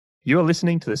You are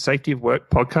listening to the Safety of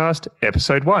Work podcast,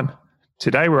 episode 1.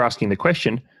 Today we're asking the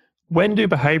question, when do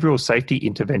behavioural safety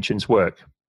interventions work?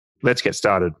 Let's get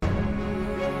started.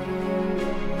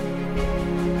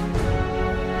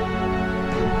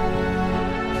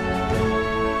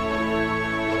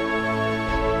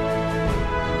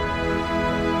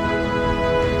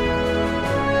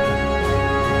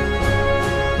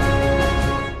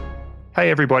 Hey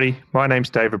everybody, my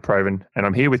name's David Proven and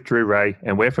I'm here with Drew Ray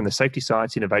and we're from the Safety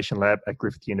Science Innovation Lab at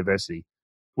Griffith University.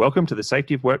 Welcome to the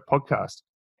Safety of Work podcast.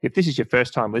 If this is your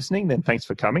first time listening, then thanks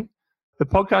for coming. The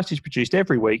podcast is produced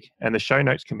every week and the show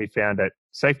notes can be found at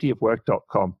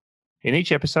safetyofwork.com. In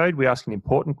each episode, we ask an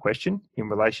important question in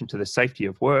relation to the safety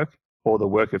of work or the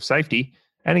work of safety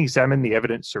and examine the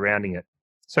evidence surrounding it.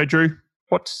 So Drew,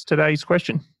 what's today's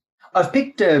question? I've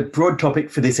picked a broad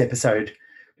topic for this episode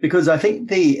because I think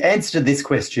the answer to this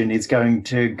question is going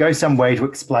to go some way to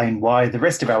explain why the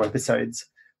rest of our episodes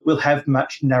will have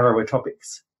much narrower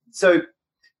topics. So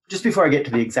just before I get to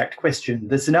the exact question,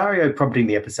 the scenario prompting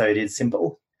the episode is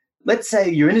simple. Let's say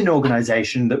you're in an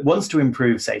organisation that wants to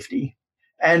improve safety,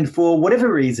 and for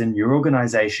whatever reason, your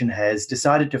organisation has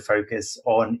decided to focus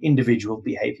on individual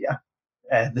behaviour.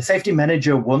 The safety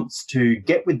manager wants to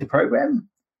get with the program,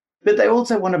 but they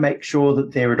also want to make sure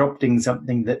that they're adopting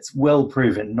something that's well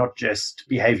proven, not just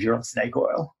behavioural snake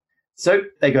oil. So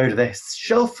they go to their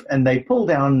shelf and they pull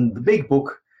down the big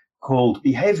book called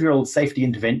Behavioural Safety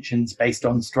Interventions Based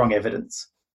on Strong Evidence.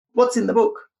 What's in the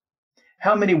book?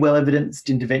 How many well-evidenced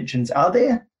interventions are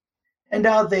there? And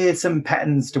are there some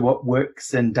patterns to what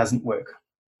works and doesn't work?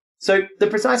 So the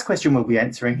precise question we'll be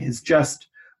answering is just,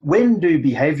 when do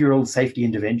behavioural safety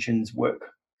interventions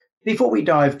work? Before we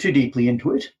dive too deeply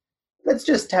into it, let's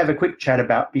just have a quick chat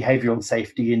about behavioural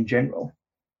safety in general.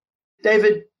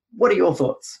 David, what are your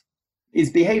thoughts?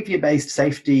 Is behaviour-based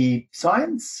safety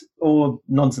science or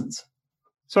nonsense?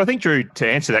 So I think, Drew, to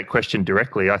answer that question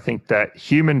directly, I think that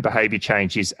human behaviour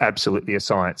change is absolutely a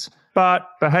science, but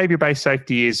behaviour-based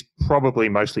safety is probably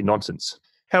mostly nonsense.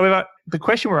 However, the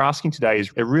question we're asking today is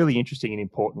a really interesting and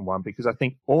important one because I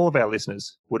think all of our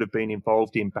listeners would have been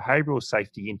involved in behavioural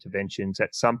safety interventions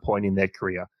at some point in their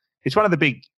career. It's one of the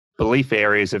big belief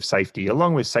areas of safety,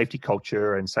 along with safety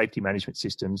culture and safety management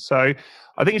systems. So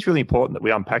I think it's really important that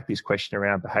we unpack this question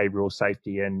around behavioural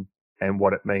safety and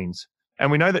what it means.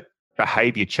 And we know that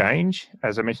behaviour change,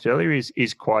 as I mentioned earlier,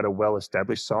 is quite a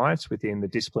well-established science within the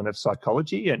discipline of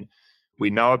psychology. And we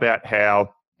know about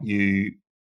how you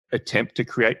attempt to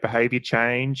create behaviour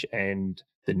change and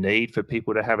the need for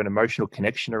people to have an emotional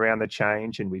connection around the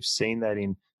change. And we've seen that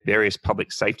in various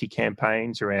public safety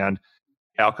campaigns around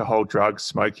alcohol, drugs,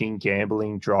 smoking,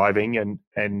 gambling, driving,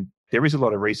 and there is a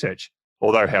lot of research.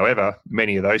 Although, however,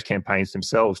 many of those campaigns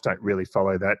themselves don't really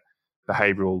follow that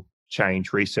behavioural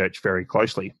change research very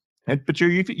closely. But Drew,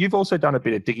 you've also done a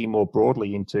bit of digging more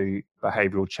broadly into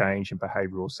behavioural change and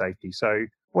behavioural safety. So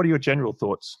what are your general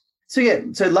thoughts?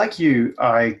 So like you,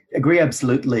 I agree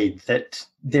absolutely that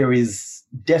there is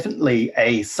definitely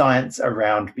a science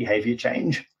around behaviour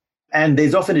change. And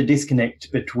there's often a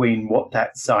disconnect between what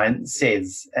that science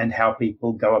says and how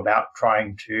people go about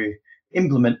trying to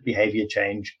implement behaviour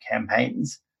change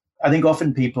campaigns. I think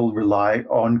often people rely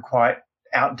on quite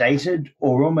outdated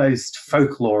or almost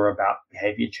folklore about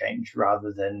behaviour change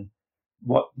rather than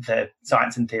what the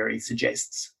science and theory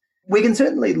suggests. We can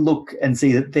certainly look and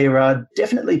see that there are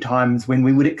definitely times when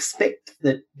we would expect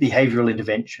that behavioural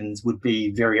interventions would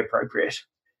be very appropriate.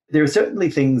 There are certainly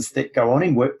things that go on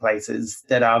in workplaces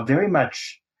that are very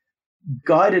much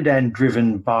guided and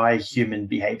driven by human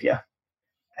behaviour.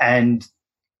 And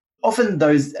often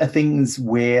those are things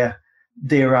where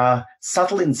there are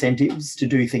subtle incentives to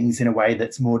do things in a way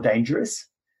that's more dangerous.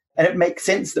 And it makes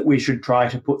sense that we should try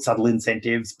to put subtle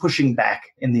incentives pushing back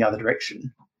in the other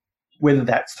direction, whether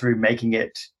that's through making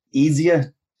it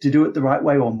easier to do it the right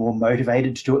way or more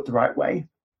motivated to do it the right way.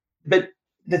 But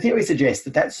the theory suggests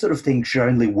that that sort of thing should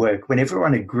only work when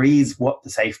everyone agrees what the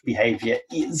safe behaviour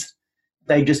is.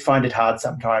 They just find it hard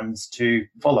sometimes to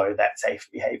follow that safe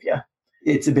behaviour.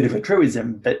 It's a bit of a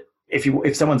truism, but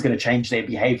if someone's going to change their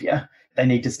behaviour, they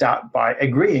need to start by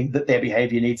agreeing that their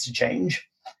behaviour needs to change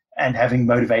and having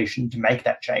motivation to make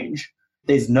that change.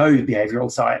 There's no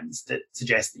behavioural science that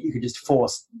suggests that you could just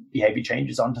force behaviour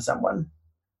changes onto someone.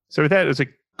 So that is a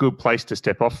good place to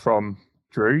step off from,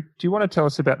 Drew. Do you want to tell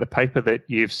us about the paper that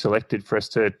you've selected for us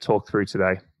to talk through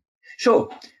today? Sure.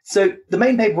 So the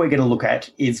main paper we're going to look at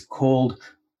is called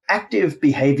Active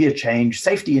Behaviour Change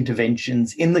Safety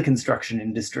Interventions in the Construction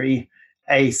Industry,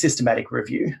 a Systematic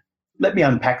Review. Let me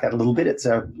unpack that a little bit. It's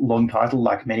a long title,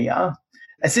 like many are.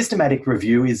 A systematic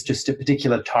review is just a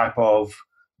particular type of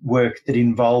work that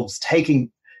involves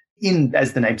taking in,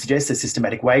 as the name suggests, a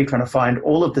systematic way, trying to find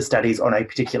all of the studies on a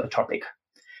particular topic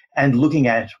and looking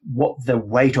at what the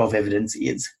weight of evidence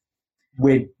is.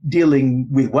 We're dealing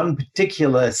with one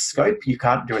particular scope. You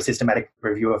can't do a systematic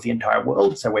review of the entire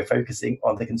world, so we're focusing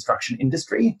on the construction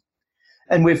industry.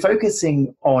 And we're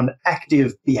focusing on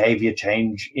active behaviour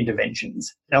change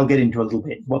interventions. And I'll get into a little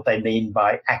bit what they mean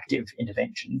by active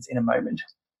interventions in a moment.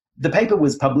 The paper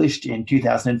was published in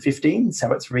 2015,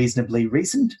 so it's reasonably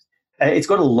recent. It's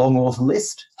got a long author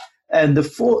list. And the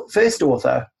first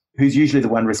author, who's usually the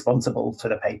one responsible for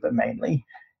the paper mainly,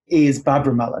 is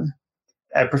Barbara Mullen.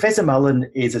 Professor Mullen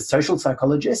is a social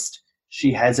psychologist.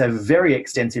 She has a very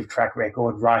extensive track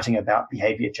record writing about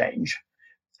behaviour change.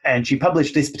 And she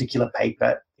published this particular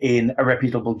paper in a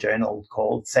reputable journal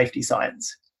called Safety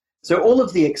Science. So all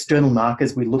of the external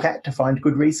markers we look at to find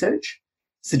good research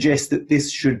suggest that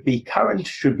this should be current,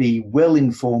 should be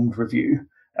well-informed review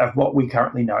of what we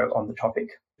currently know on the topic.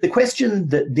 The question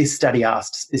that this study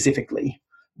asked specifically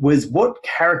was what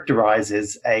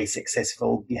characterises a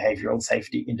successful behavioural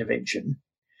safety intervention?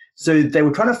 So they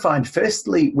were trying to find,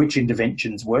 firstly, which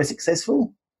interventions were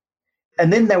successful,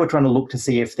 and then they were trying to look to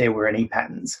see if there were any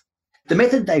patterns. The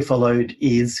method they followed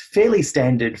is fairly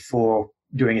standard for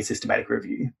doing a systematic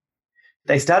review.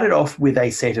 They started off with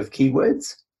a set of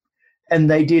keywords, and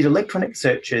they did electronic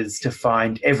searches to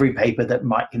find every paper that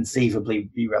might conceivably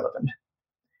be relevant.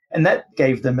 And that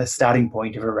gave them a starting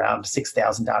point of around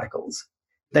 6,000 articles.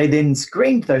 They then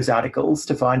screened those articles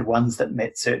to find ones that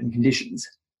met certain conditions.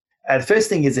 The first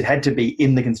thing is it had to be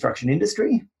in the construction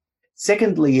industry.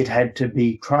 Secondly, it had to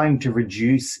be trying to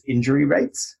reduce injury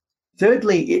rates.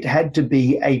 Thirdly, it had to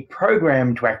be a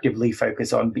program to actively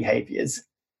focus on behaviours.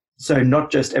 So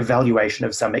not just evaluation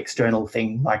of some external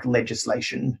thing like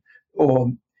legislation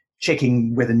or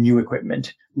checking whether new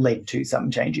equipment led to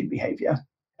some change in behaviour.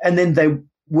 And then they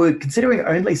were considering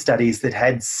only studies that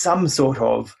had some sort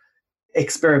of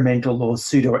experimental or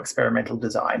pseudo-experimental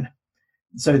design.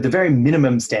 So the very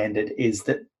minimum standard is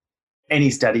that any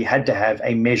study had to have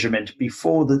a measurement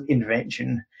before the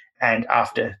intervention and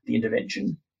after the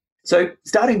intervention. So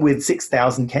starting with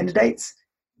 6,000 candidates,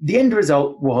 the end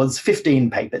result was 15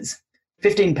 papers.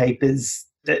 15 papers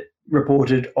that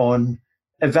reported on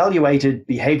evaluated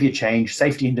behaviour change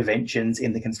safety interventions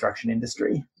in the construction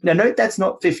industry. Now note that's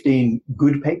not 15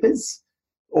 good papers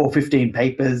or 15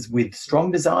 papers with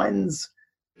strong designs.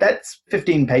 That's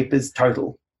 15 papers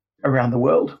total around the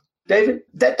world. David,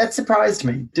 that surprised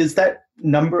me. Does that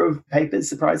number of papers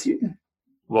surprise you?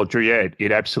 Well, Drew, yeah,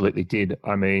 it absolutely did.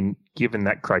 I mean, given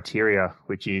that criteria,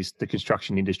 which is the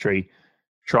construction industry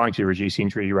trying to reduce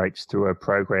injury rates through a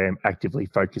program actively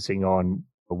focusing on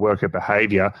worker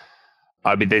behaviour,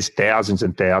 I mean, there's thousands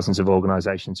and thousands of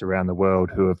organisations around the world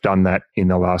who have done that in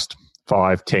the last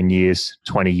 5, 10 years,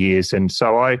 20 years. And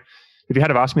so if you had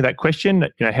have asked me that question,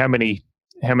 how many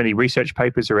research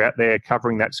papers are out there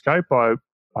covering that scope,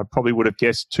 I probably would have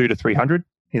guessed 200 to 300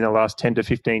 in the last 10 to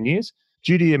 15 years.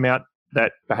 Due to the amount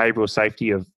that behavioural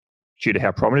safety due to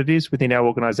how prominent it is within our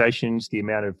organisations, the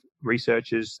amount of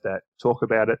researchers that talk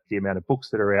about it, the amount of books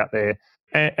that are out there.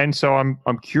 And so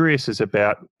I'm curious as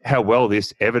about how well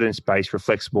this evidence base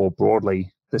reflects more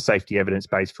broadly the safety evidence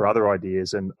base for other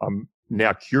ideas. And I'm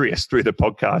now curious through the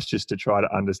podcast just to try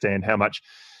to understand how much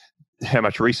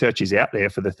research is out there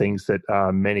for the things that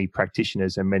many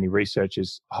practitioners and many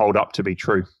researchers hold up to be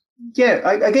true. Yeah,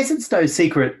 I guess it's no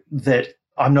secret that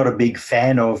I'm not a big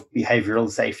fan of behavioural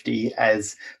safety,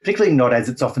 particularly not as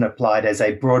it's often applied as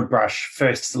a broad brush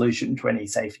first solution to any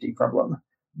safety problem.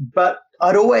 But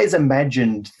I'd always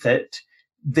imagined that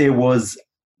there was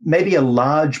maybe a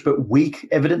large but weak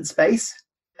evidence base,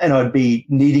 and I'd be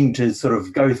needing to sort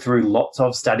of go through lots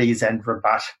of studies and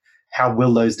rebut how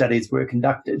well those studies were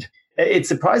conducted. It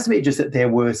surprised me just that there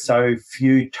were so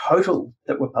few total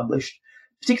that were published,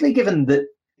 particularly given that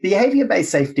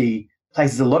behaviour-based safety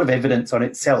places a lot of evidence on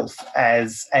itself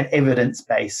as an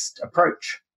evidence-based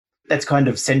approach. That's kind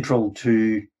of central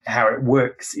to how it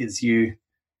works, is you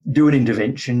do an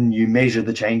intervention, you measure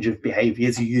the change of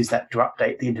behaviours, you use that to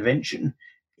update the intervention.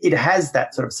 It has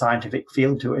that sort of scientific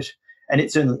feel to it, and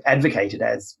it's certainly advocated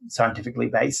as scientifically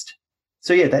based.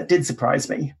 So yeah, that did surprise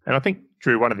me. And I think,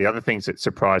 Drew, one of the other things that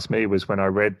surprised me was when I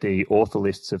read the author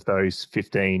lists of those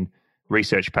 15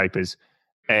 research papers,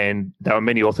 and there were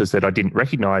many authors that I didn't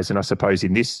recognise. And I suppose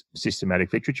in this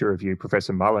systematic literature review,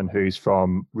 Professor Mullen, who's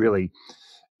from really,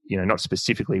 not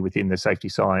specifically within the safety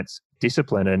science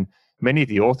discipline, and many of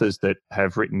the authors that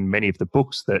have written many of the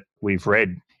books that we've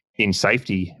read in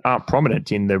safety aren't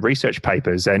prominent in the research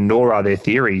papers, and nor are their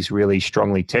theories really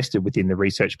strongly tested within the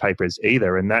research papers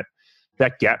either. And that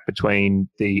that gap between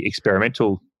the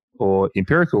experimental or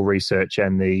empirical research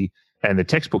and the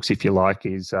textbooks, if you like,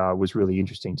 was really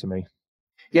interesting to me.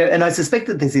 Yeah, and I suspect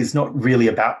that this is not really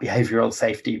about behavioural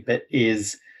safety, but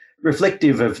is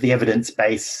reflective of the evidence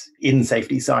base in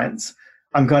safety science.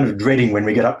 I'm kind of dreading when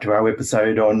we get up to our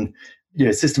episode on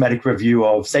systematic review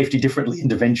of safety differently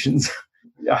interventions.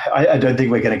 I don't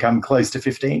think we're going to come close to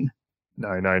 15.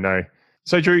 No.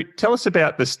 So, Drew, tell us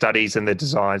about the studies and the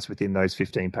designs within those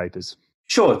 15 papers.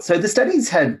 Sure. So the studies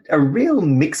had a real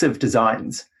mix of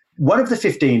designs. One of the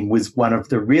 15 was one of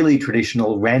the really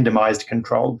traditional randomized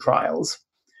controlled trials.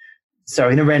 So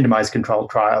in a randomized controlled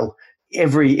trial,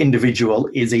 every individual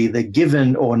is either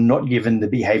given or not given the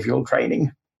behavioural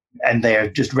training, and they are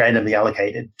just randomly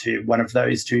allocated to one of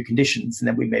those two conditions, and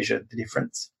then we measure the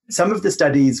difference. Some of the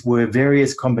studies were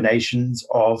various combinations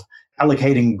of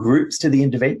allocating groups to the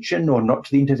intervention or not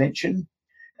to the intervention,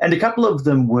 and a couple of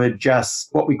them were just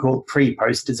what we call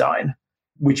pre-post design,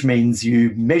 which means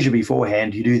you measure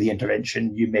beforehand, you do the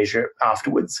intervention, you measure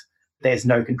afterwards. There's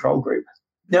no control group.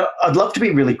 Now, I'd love to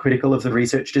be really critical of the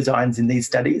research designs in these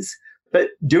studies, but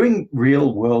doing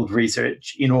real-world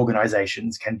research in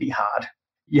organizations can be hard.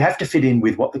 You have to fit in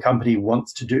with what the company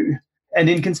wants to do. And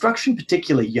in construction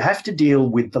particularly, you have to deal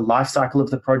with the life cycle of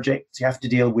the project. You have to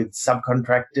deal with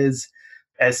subcontractors,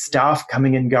 as staff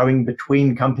coming and going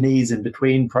between companies and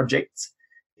between projects.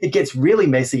 It gets really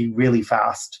messy really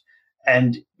fast.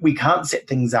 And we can't set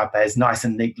things up as nice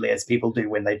and neatly as people do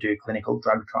when they do clinical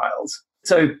drug trials.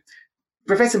 So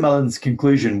Professor Mullen's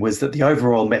conclusion was that the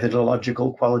overall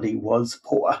methodological quality was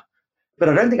poor. But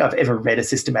I don't think I've ever read a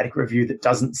systematic review that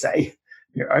doesn't say,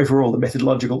 overall the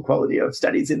methodological quality of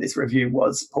studies in this review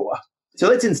was poor. So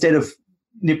let's, instead of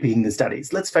nitpicking the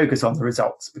studies, let's focus on the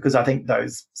results, because I think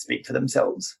those speak for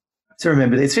themselves. So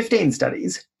remember, there's 15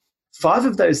 studies. 5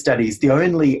 of those studies, the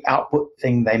only output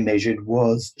thing they measured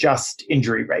was just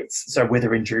injury rates, so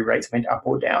whether injury rates went up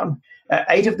or down.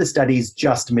 8 of the studies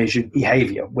just measured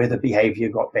behaviour, whether behaviour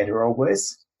got better or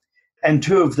worse. And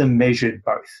 2 of them measured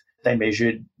both. They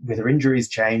measured whether injuries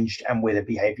changed and whether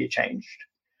behaviour changed.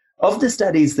 Of the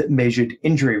studies that measured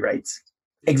injury rates,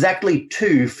 exactly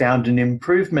 2 found an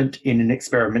improvement in an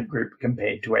experiment group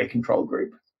compared to a control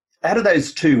group. Out of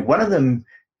those 2, one of them,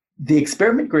 the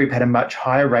experiment group had a much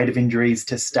higher rate of injuries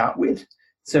to start with,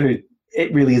 so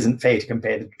it really isn't fair to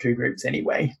compare the 2 groups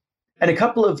anyway. And a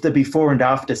couple of the before and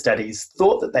after studies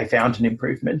thought that they found an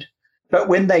improvement, but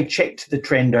when they checked the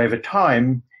trend over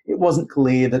time, it wasn't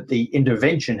clear that the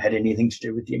intervention had anything to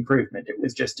do with the improvement. It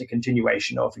was just a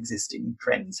continuation of existing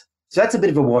trends. So that's a bit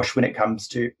of a wash when it comes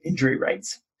to injury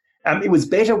rates. It was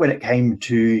better when it came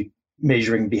to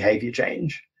measuring behaviour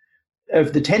change.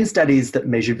 Of the 10 studies that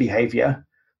measured behaviour,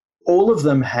 all of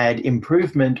them had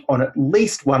improvement on at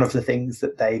least one of the things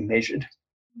that they measured.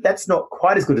 That's not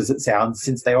quite as good as it sounds,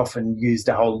 since they often used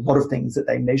a whole lot of things that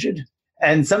they measured.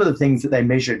 And some of the things that they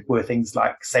measured were things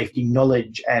like safety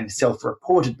knowledge and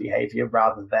self-reported behaviour,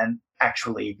 rather than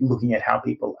actually looking at how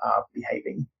people are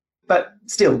behaving. But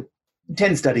still,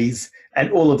 10 studies,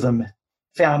 and all of them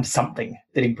found something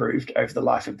that improved over the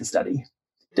life of the study.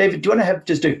 David, do you want to have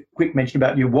just a quick mention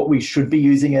about what we should be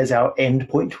using as our end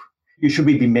point? Should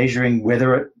we be measuring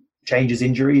whether it changes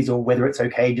injuries, or whether it's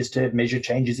okay just to measure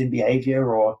changes in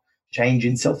behaviour or change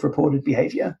in self-reported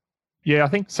behaviour? Yeah, I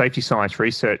think safety science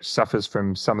research suffers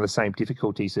from some of the same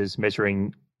difficulties as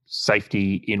measuring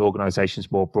safety in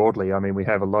organisations more broadly. I mean, we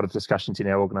have a lot of discussions in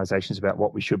our organisations about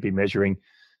what we should be measuring,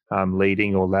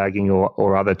 leading or lagging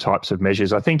or other types of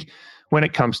measures. I think when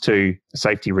it comes to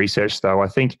safety research, though, I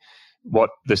think what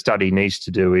the study needs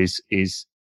to do is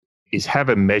have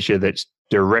a measure that's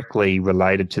directly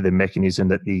related to the mechanism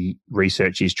that the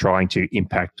research is trying to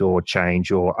impact or change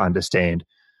or understand.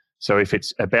 So if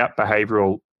it's about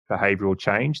behavioural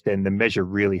change, then the measure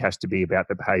really has to be about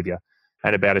the behaviour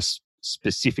and about as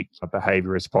specific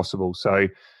behaviour as possible. So,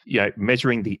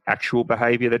 measuring the actual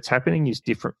behaviour that's happening is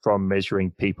different from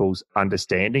measuring people's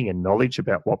understanding and knowledge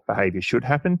about what behaviour should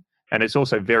happen. And it's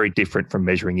also very different from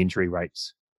measuring injury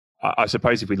rates. I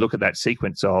suppose if we look at that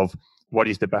sequence of what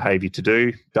is the behaviour to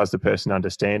do, does the person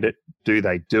understand it, do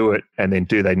they do it, and then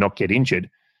do they not get injured?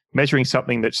 Measuring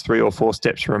something that's 3 or 4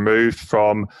 steps removed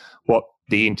from what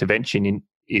the intervention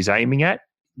is aiming at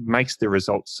makes the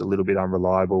results a little bit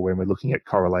unreliable when we're looking at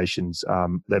correlations,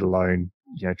 let alone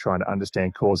trying to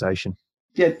understand causation.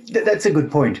 Yeah, that's a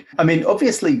good point. I mean,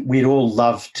 obviously, we'd all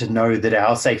love to know that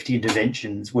our safety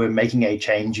interventions were making a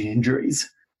change in injuries.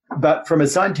 But from a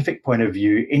scientific point of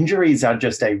view, injuries are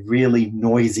just a really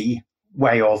noisy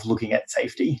way of looking at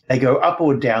safety. They go up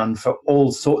or down for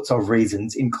all sorts of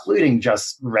reasons, including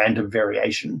just random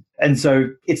variation. And so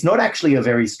it's not actually a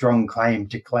very strong claim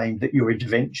to claim that your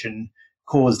intervention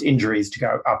caused injuries to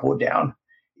go up or down.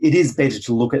 It is better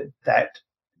to look at that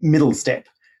middle step.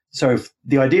 So if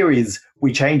the idea is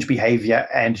we change behavior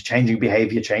and changing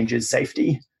behavior changes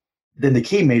safety, then the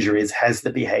key measure is, has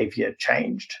the behavior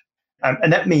changed?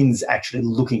 And that means actually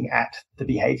looking at the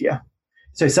behavior.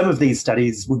 So some of these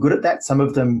studies were good at that. Some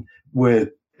of them were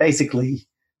basically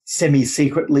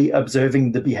semi-secretly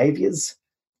observing the behaviors,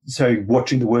 so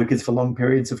watching the workers for long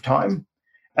periods of time.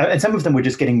 And some of them were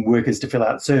just getting workers to fill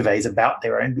out surveys about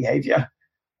their own behavior.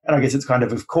 And I guess it's kind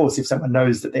of course, if someone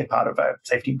knows that they're part of a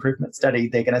safety improvement study,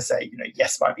 they're going to say,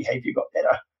 yes, my behavior got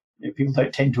better. People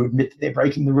don't tend to admit that they're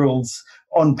breaking the rules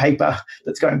on paper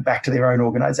that's going back to their own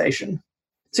organization.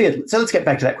 So let's get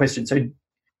back to that question. So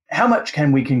how much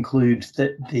can we conclude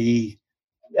that the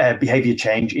behavior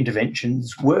change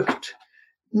interventions worked?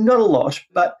 Not a lot,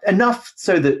 but enough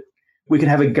so that we can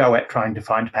have a go at trying to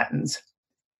find patterns.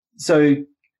 So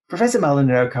Professor Mullen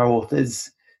and our co-authors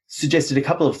suggested a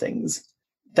couple of things.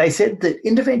 They said that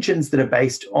interventions that are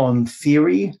based on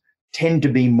theory tend to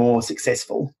be more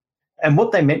successful. And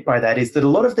what they meant by that is that a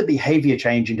lot of the behavior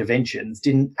change interventions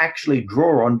didn't actually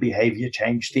draw on behavior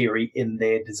change theory in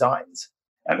their designs.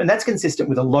 And that's consistent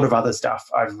with a lot of other stuff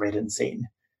I've read and seen.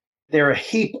 There are a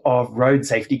heap of road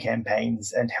safety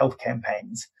campaigns and health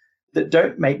campaigns that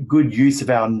don't make good use of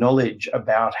our knowledge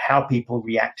about how people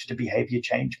react to behavior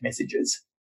change messages.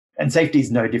 And safety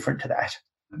is no different to that.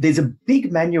 There's a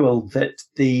big manual that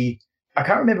I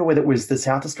can't remember whether it was the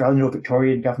South Australian or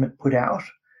Victorian government put out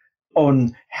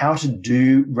on how to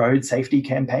do road safety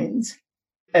campaigns.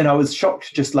 And I was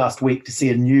shocked just last week to see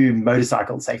a new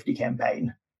motorcycle safety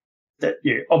campaign that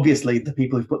obviously the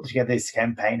people who've put together this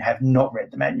campaign have not read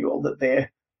the manual that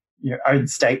their own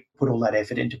state put all that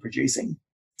effort into producing.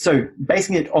 So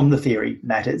basing it on the theory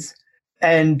matters,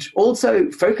 and also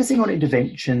focusing on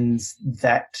interventions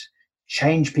that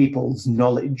change people's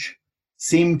knowledge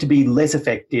seem to be less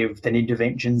effective than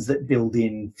interventions that build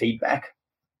in feedback.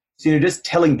 So just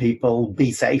telling people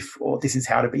be safe or this is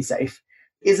how to be safe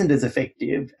isn't as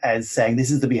effective as saying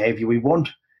this is the behavior we want.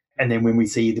 And then when we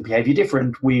see the behavior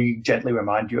different, we gently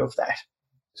remind you of that.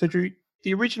 So Drew,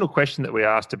 the original question that we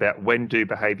asked about when do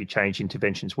behavior change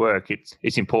interventions work,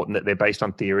 it's important that they're based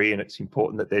on theory and it's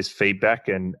important that there's feedback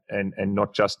and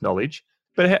not just knowledge.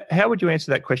 But how would you answer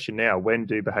that question now? When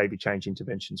do behavior change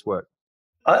interventions work?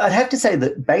 I'd have to say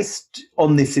that based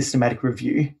on this systematic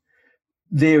review,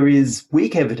 there is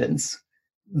weak evidence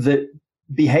that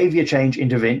behavior change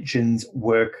interventions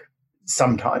work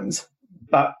sometimes,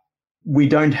 but we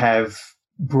don't have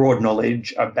broad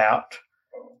knowledge about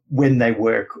when they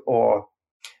work or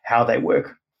how they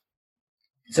work.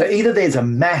 So either there's a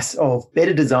mass of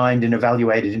better designed and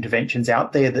evaluated interventions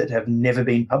out there that have never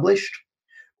been published,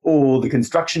 or the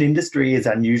construction industry is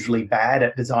unusually bad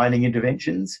at designing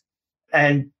interventions.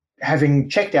 And having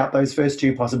checked out those first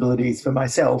two possibilities for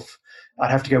myself,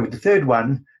 I'd have to go with the third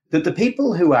one, that the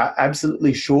people who are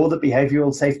absolutely sure that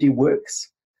behavioural safety works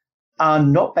are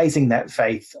not basing that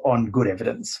faith on good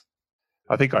evidence.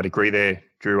 I think I'd agree there,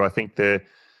 Drew. I think the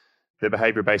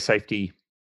behaviour-based safety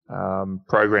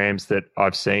programs that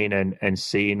I've seen and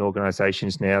see in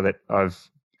organisations now that I've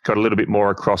got a little bit more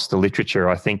across the literature,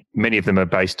 I think many of them are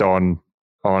based on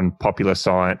popular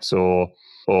science or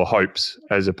hopes,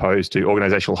 as opposed to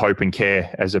organisational hope and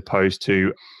care, as opposed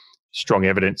to strong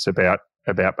evidence about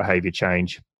behaviour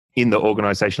change in the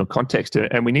organisational context.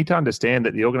 And we need to understand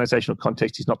that the organisational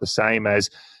context is not the same as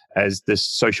the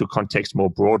social context more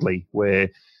broadly, where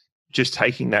just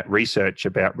taking that research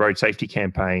about road safety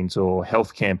campaigns or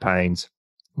health campaigns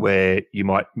where you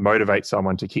might motivate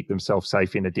someone to keep themselves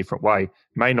safe in a different way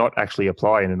may not actually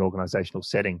apply in an organisational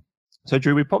setting. So,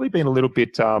 Drew, we've probably been a little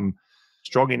bit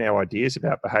strong in our ideas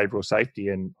about behavioural safety,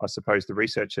 and I suppose the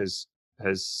research has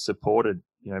supported,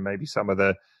 maybe some of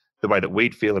the way that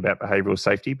we'd feel about behavioural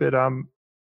safety. But do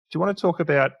you want to talk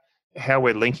about how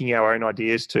we're linking our own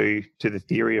ideas to the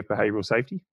theory of behavioural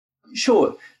safety?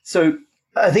 Sure. So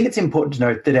I think it's important to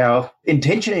note that our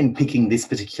intention in picking this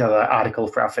particular article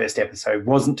for our first episode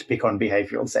wasn't to pick on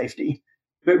behavioural safety,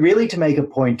 but really to make a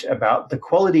point about the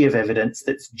quality of evidence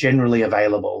that's generally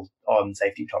available on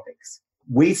safety topics.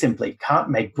 We simply can't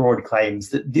make broad claims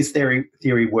that this theory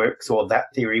works or that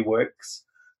theory works,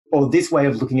 or this way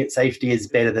of looking at safety is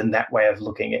better than that way of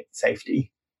looking at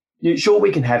safety. Sure,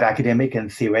 we can have academic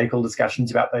and theoretical discussions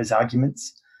about those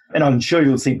arguments, and I'm sure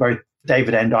you'll see both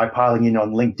David and I piling in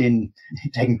on LinkedIn,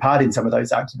 taking part in some of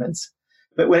those arguments.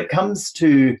 But when it comes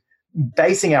to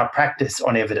basing our practice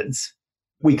on evidence,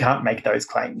 we can't make those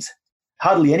claims.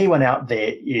 Hardly anyone out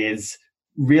there is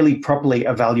really properly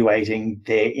evaluating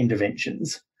their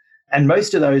interventions. And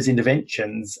most of those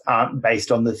interventions aren't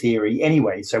based on the theory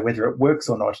anyway. So whether it works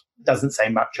or not doesn't say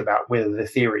much about whether the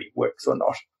theory works or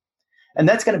not. And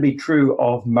that's going to be true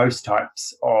of most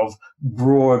types of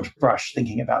broad brush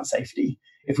thinking about safety.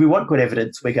 If we want good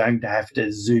evidence, we're going to have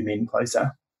to zoom in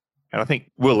closer. And I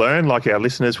think we'll learn, like our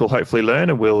listeners will hopefully learn,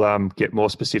 and we'll get more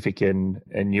specific and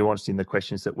nuanced in the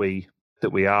questions that we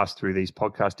ask through these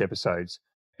podcast episodes.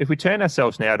 If we turn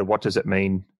ourselves now to what does it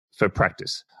mean for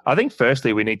practice, I think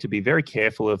firstly we need to be very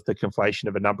careful of the conflation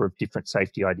of a number of different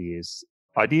safety ideas.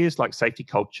 Ideas like safety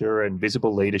culture and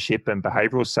visible leadership and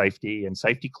behavioural safety and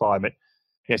safety climate.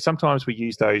 Sometimes we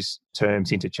use those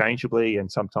terms interchangeably,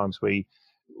 and sometimes we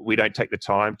don't take the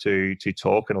time to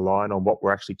talk and align on what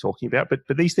we're actually talking about.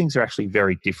 But these things are actually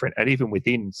very different. And even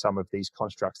within some of these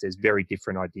constructs, there's very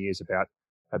different ideas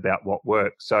about what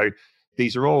works. So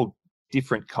these are all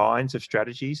different kinds of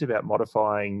strategies about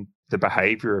modifying the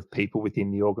behaviour of people within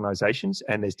the organisations.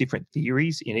 And there's different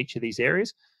theories in each of these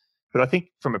areas. But I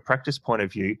think from a practice point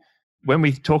of view, when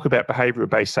we talk about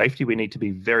behavioural-based safety, we need to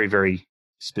be very, very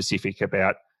specific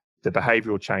about the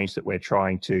behavioural change that we're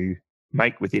trying to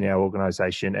make within our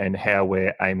organisation and how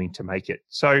we're aiming to make it.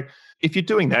 So if you're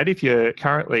doing that, if you're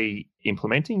currently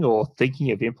implementing or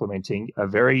thinking of implementing a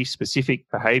very specific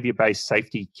behaviour-based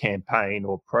safety campaign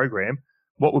or program,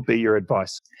 what would be your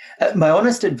advice? My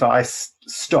honest advice,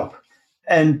 stop.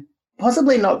 And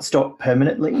possibly not stop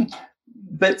permanently,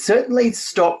 but certainly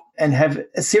stop and have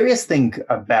a serious think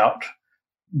about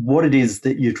what it is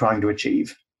that you're trying to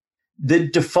achieve. The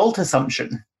default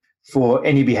assumption for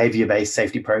any behavior-based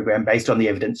safety program based on the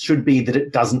evidence should be that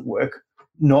it doesn't work,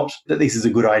 not that this is a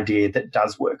good idea that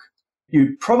does work.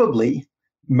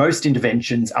 Most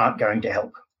interventions aren't going to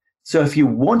help. So if you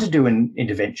want to do an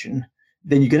intervention,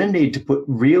 then you're going to need to put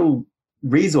real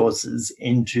resources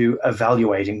into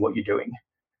evaluating what you're doing,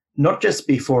 not just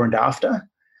before and after,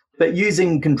 but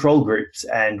using control groups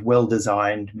and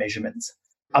well-designed measurements.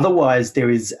 Otherwise, there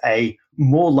is a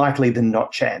more likely than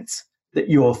not chance that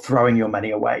you're throwing your money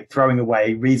away, throwing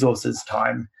away resources,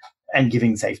 time, and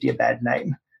giving safety a bad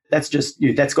name. That's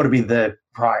got to be the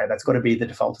prior. That's got to be the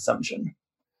default assumption.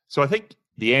 So I think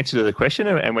the answer to the question,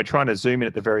 and we're trying to zoom in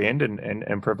at the very end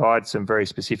and provide some very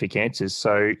specific answers.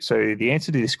 So the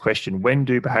answer to this question, when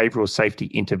do behavioural safety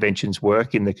interventions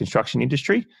work in the construction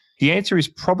industry? The answer is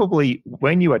probably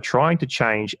when you are trying to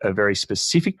change a very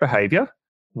specific behaviour,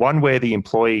 one where the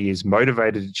employee is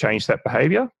motivated to change that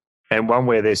behaviour, and one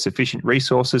where there's sufficient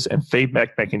resources and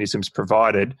feedback mechanisms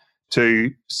provided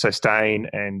to sustain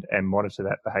and monitor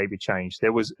that behaviour change.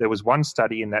 There was one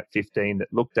study in that 15 that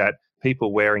looked at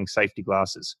people wearing safety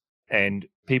glasses and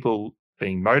people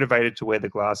being motivated to wear the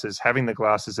glasses, having the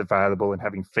glasses available and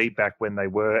having feedback when they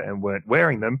were and weren't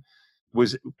wearing them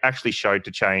was actually showed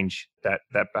to change that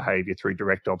behaviour through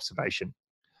direct observation.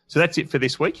 So that's it for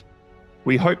this week.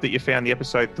 We hope that you found the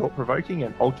episode thought-provoking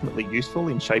and ultimately useful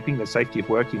in shaping the safety of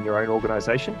work in your own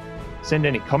organisation. Send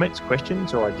any comments,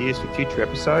 questions or ideas for future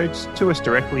episodes to us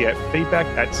directly at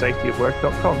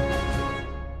feedback@safetyofwork.com.